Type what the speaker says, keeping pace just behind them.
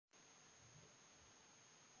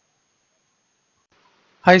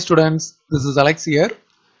Hi students, this is Alex here.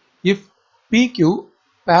 If PQ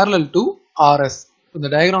parallel to RS, இந்த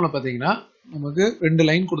diagramல பாத்தீங்கன்னா நமக்கு ரெண்டு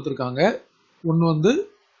லைன் கொடுத்திருக்காங்க. ஒன்னு வந்து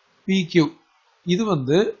PQ, இது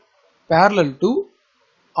வந்து parallel to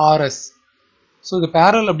RS. So இது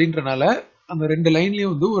parallel அப்படின்றனால அந்த ரெண்டு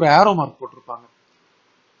லைன்லயும் வந்து ஒரு arrow mark போட்டிருப்பாங்க.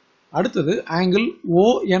 அடுத்தது angle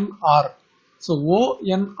ONR. So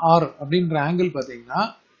ONR அப்படின்ற angle பாத்தீங்கன்னா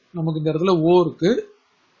நமக்கு இந்த இடத்துல O இருக்கு,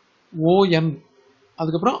 ON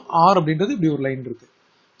அதுக்கப்புறம் R அப்படின்றது இப்படி ஒரு லைன் இருக்கு.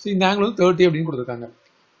 ஸோ இந்த ஆங்கிள் வந்து 30 அப்படின்னு கொடுத்துருக்காங்க.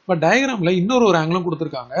 பட் டயக்ராமில் இன்னொரு ஆங்கிளும்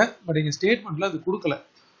கொடுத்துருக்காங்க. பட் இங்கே ஸ்டேட்மெண்ட்டில் அது கொடுக்கல.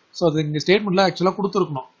 ஸோ அது இங்கே ஸ்டேட்மெண்ட்டில் ஆக்சுவலாக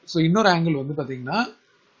கொடுத்துருக்கணும். ஸோ இன்னொரு ஆங்கிள் வந்து பார்த்தீங்கன்னா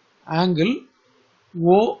ஆங்கிள்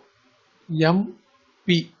OMP,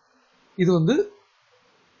 இது வந்து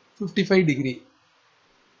 55 டிகிரி.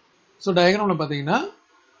 ஸோ டயக்ராமில் பார்த்தீங்கன்னா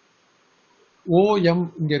OM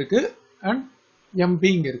இங்கே இருக்கு அண்ட் MP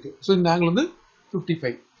இங்கே இருக்கு. ஸோ இந்த ஆங்கிள் வந்து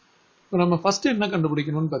 55. இப்போ நம்ம ஃபர்ஸ்ட் என்ன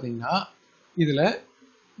கண்டுபிடிக்கணும்னு பார்த்தீங்கன்னா இதில்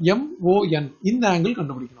MON இந்த ஆங்கிள்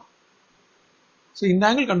கண்டுபிடிக்கணும். ஸோ இந்த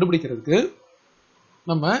ஆங்கிள் கண்டுபிடிக்கிறதுக்கு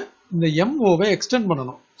நம்ம இந்த MOவை எக்ஸ்டெண்ட்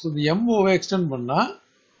பண்ணணும். ஸோ இந்த MOவை எக்ஸ்டெண்ட் பண்ணால்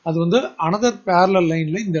அது வந்து அனதர் பேரலல்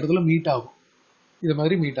லைனில் இந்த இடத்துல மீட் ஆகும், இது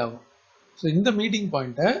மாதிரி மீட் ஆகும். ஸோ இந்த மீட்டிங்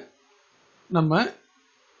பாயிண்ட்டை நம்ம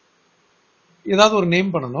ஏதாவது ஒரு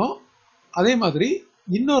நேம் பண்ணணும். அதே மாதிரி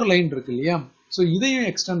இன்னொரு லைன் இருக்கு இல்லையா, ஸோ இதையும்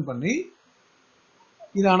எக்ஸ்டெண்ட் பண்ணி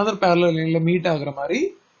இது அனதர் பேரலல் லைன்ல மீட் ஆகுற மாதிரி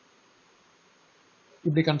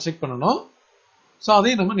இப்படி கன்ஸ்ட்ரக்ட் பண்ணணும். ஸோ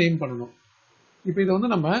அதையும் நம்ம நேம் பண்ணணும். இப்போ இதை வந்து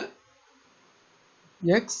நம்ம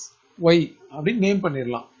XY அப்படின்னு நேம்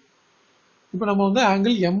பண்ணிடலாம். இப்போ நம்ம வந்து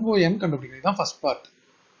ஆங்கிள் MON கண்டுபிடிக்கணும், இதுதான் ஃபர்ஸ்ட் பார்ட்.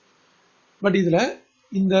 பட் இதுல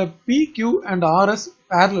இந்த PQ அண்ட் RS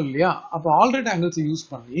பேரலல் இல்லையா, அப்போ ஆல்ரெடி ஆங்கிள்ஸ் யூஸ்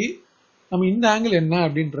பண்ணி நம்ம இந்த ஆங்கிள் என்ன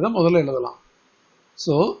அப்படின்றத முதல்ல எழுதலாம்.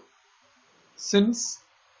 So since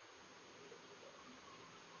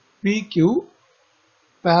PQ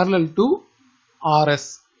parallel to RS,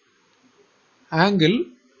 angle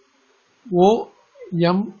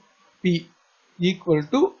OMP equal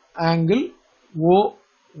to angle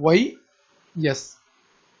OYS.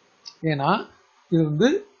 ஏன்னா இது வந்து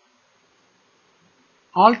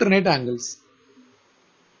alternate angles.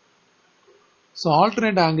 So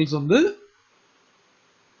alternate angles வந்து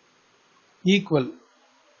equal.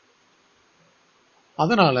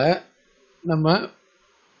 அதனால நம்ம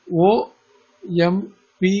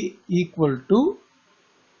OMP equal to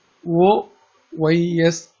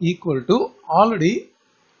OYS equal to already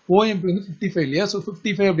OMP வந்து 55 இல்லையா, ஸோ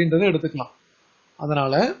 55 அப்படின்றத எடுத்துக்கலாம்.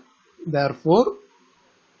 அதனால therefore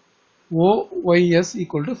OYS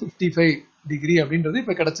equal to 55 degree அப்படின்றது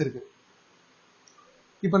இப்போ கிடைச்சிருக்கு.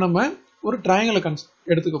 இப்போ நம்ம ஒரு ட்ரையாங்கிளை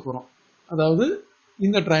எடுத்துக்க போறோம். அதாவது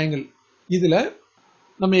இந்த ட்ரையாங்கிள் இதுல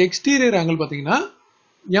நம்ம எக்ஸ்டீரியர் ஆங்கிள் பார்த்தீங்கன்னா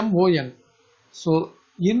MON. So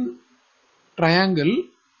in triangle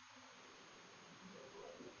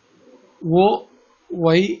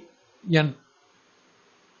OYN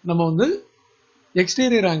நம்ம வந்து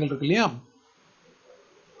எக்ஸ்டீரியர் ஆங்கிள் இருக்கு இல்லையா,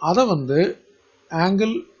 அதை வந்து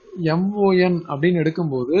ஆங்கிள் MON அப்படின்னு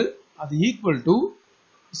எடுக்கும்போது அது equal to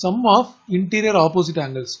some of interior opposite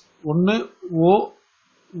angles. ஒன்று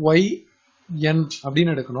OYN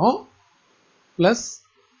அப்படின்னு எடுக்கணும், பிளஸ்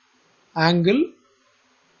ஆங்கிள்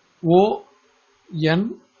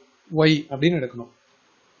ONY அப்படின்னு எடுக்கணும்.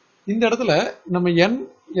 இந்த இடத்துல நம்ம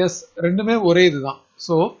NS ரெண்டுமே ஒரே இதுதான்.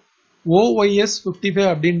 ஸோ OYS 55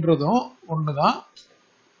 அப்படின்றதும் ஒண்ணுதான்,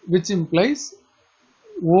 which implies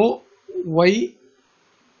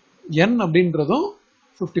OYN அப்படின்றதும்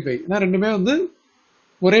 55. ஏன்னா ரெண்டுமே வந்து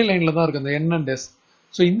ஒரே லைன்ல தான் இருக்கு, அந்த N and S.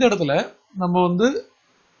 ஸோ இந்த இடத்துல நம்ம வந்து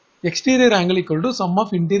exterior angle equal to some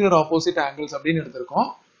of interior opposite angles அப்படின்னு எடுத்திருக்கோம்.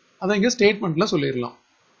 அதை இங்க ஸ்டேட்மெண்ட்ல சொல்லிடலாம்.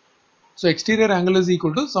 So exterior angle is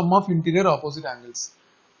equal to sum of interior opposite angles.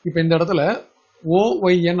 இப்போ இந்த இடத்துல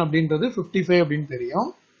OYN அப்படின்றது 55 அப்படின்னு தெரியும்.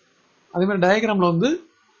 அதே மாதிரி டயக்ராம்ல வந்து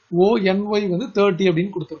ONY வந்து 30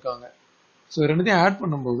 அப்படின்னு கொடுத்துருக்காங்க. ஸோ ரெண்டுத்தையும் ஆட்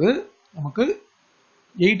பண்ணும்போது நமக்கு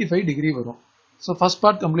 85 டிகிரி வரும். ஸோ ஃபர்ஸ்ட்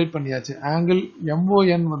பார்ட் கம்ப்ளீட் பண்ணியாச்சு. ஆங்கிள்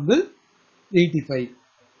MON வந்து 85.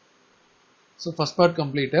 So first part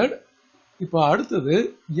completed. இப்போ அடுத்தது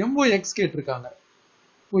MOX கேட்டிருக்காங்க.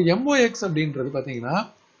 இப்போ MOX அப்படின்றது பார்த்தீங்கன்னா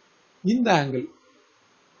இந்த ஆங்கிள்,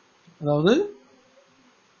 அதாவது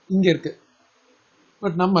இங்க இருக்கு.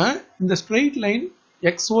 பட் நம்ம இந்த ஸ்ட்ரெயிட் லைன்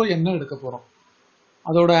XO என்ன எடுக்க போறோம்,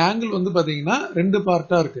 அதோட ஆங்கிள் வந்து பாத்தீங்கன்னா ரெண்டு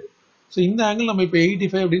பார்ட்டா இருக்கு. ஸோ இந்த ஆங்கிள் நம்ம இப்போ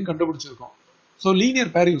 85 அப்படின்னு கண்டுபிடிச்சிருக்கோம். ஸோ லீனியர்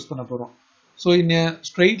பேர் யூஸ் பண்ண போறோம். So in a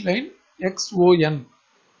straight line XON,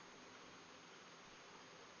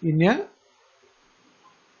 in a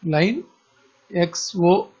line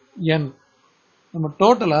XON நம்ம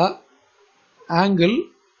டோட்டலா ஆங்கிள்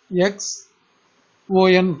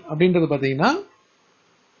XON அப்படின்றது பார்த்தீங்கன்னா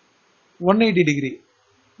 180 டிகிரி.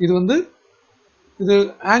 இது வந்து இது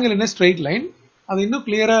ஆங்கிள் என்ன ஸ்ட்ரெயிட் லைன். அது இன்னும்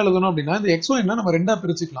கிளியரா எழுதணும் அப்படின்னா இந்த XO என்ன நம்ம ரெண்டா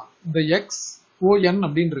பிரிச்சுக்கலாம். இந்த XON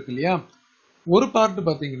அப்படின்னு இருக்கு இல்லையா, ஒரு பார்ட்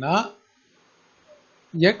பார்த்தீங்கன்னா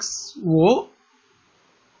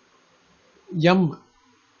XOM,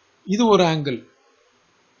 இது ஒரு ஆங்கிள்.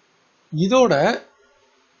 இதோட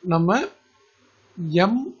நம்ம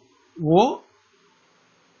MON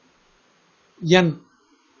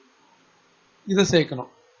இதை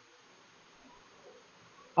சேர்க்கணும்.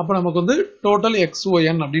 அப்ப நமக்கு வந்து டோட்டல்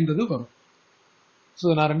XON அப்படின்றது வரும். ஸோ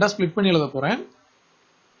நான் ரெண்டா ஸ்பிளிட் பண்ணி எழுத போறேன்.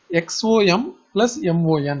 XOM பிளஸ்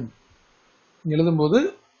MON எழுதும்போது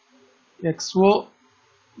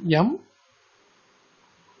XOM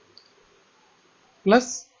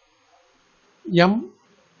plus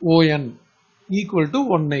MON equal to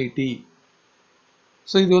 180.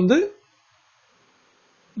 So இது வந்து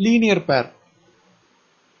லீனியர் பேர்.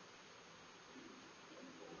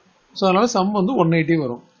 ஸோ அதனால சம் வந்து 180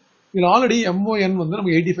 வரும். இதில் ஆல்ரெடி MON வந்து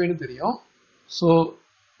நமக்கு 85ன்னு தெரியும். So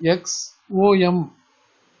XOM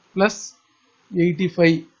plus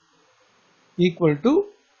 85 equal to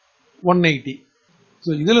 180. So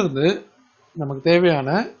இதிலிருந்து நமக்கு தேவையான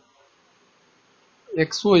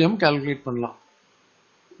XOM கால்குலேட் பண்ணலாம்.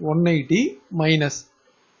 180 மைனஸ்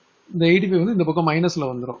இந்த 85 வந்து இந்த பக்கம் மைனஸ்ல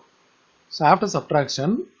வந்துடும். ஸோ ஆஃப்டர்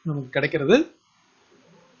சப்ட்ராக்ஷன் நமக்கு கிடைக்கிறது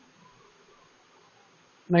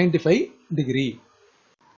 95 டிகிரி.